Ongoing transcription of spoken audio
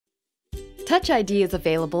Touch ID is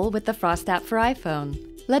available with the Frost app for iPhone,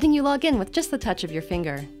 letting you log in with just the touch of your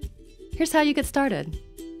finger. Here's how you get started.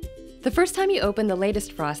 The first time you open the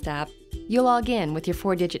latest Frost app, you'll log in with your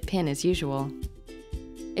 4-digit PIN as usual.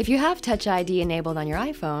 If you have Touch ID enabled on your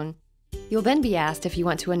iPhone, you'll then be asked if you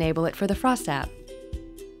want to enable it for the Frost app.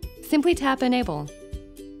 Simply tap Enable.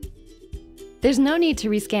 There's no need to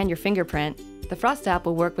rescan your fingerprint. The Frost app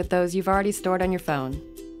will work with those you've already stored on your phone.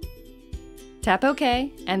 Tap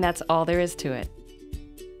OK, and that's all there is to it.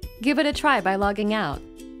 Give it a try by logging out.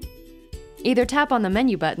 Either tap on the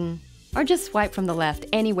menu button, or just swipe from the left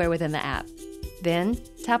anywhere within the app. Then,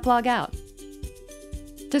 tap Log Out.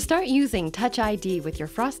 To start using Touch ID with your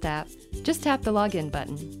Frost app, just tap the Login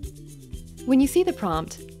button. When you see the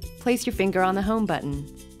prompt, place your finger on the Home button.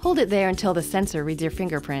 Hold it there until the sensor reads your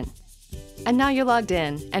fingerprint. And now you're logged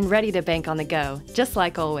in and ready to bank on the go, just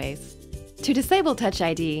like always. To disable Touch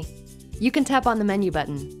ID, you can tap on the menu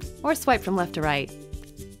button or swipe from left to right.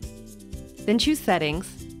 Then choose Settings,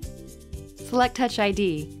 select Touch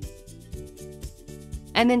ID,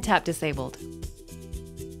 and then tap Disabled.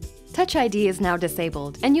 Touch ID is now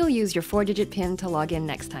disabled, and you'll use your 4-digit PIN to log in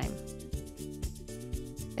next time.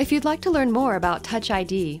 If you'd like to learn more about Touch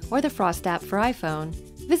ID or the Frost app for iPhone,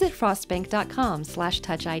 visit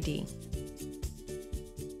frostbank.com/touchid.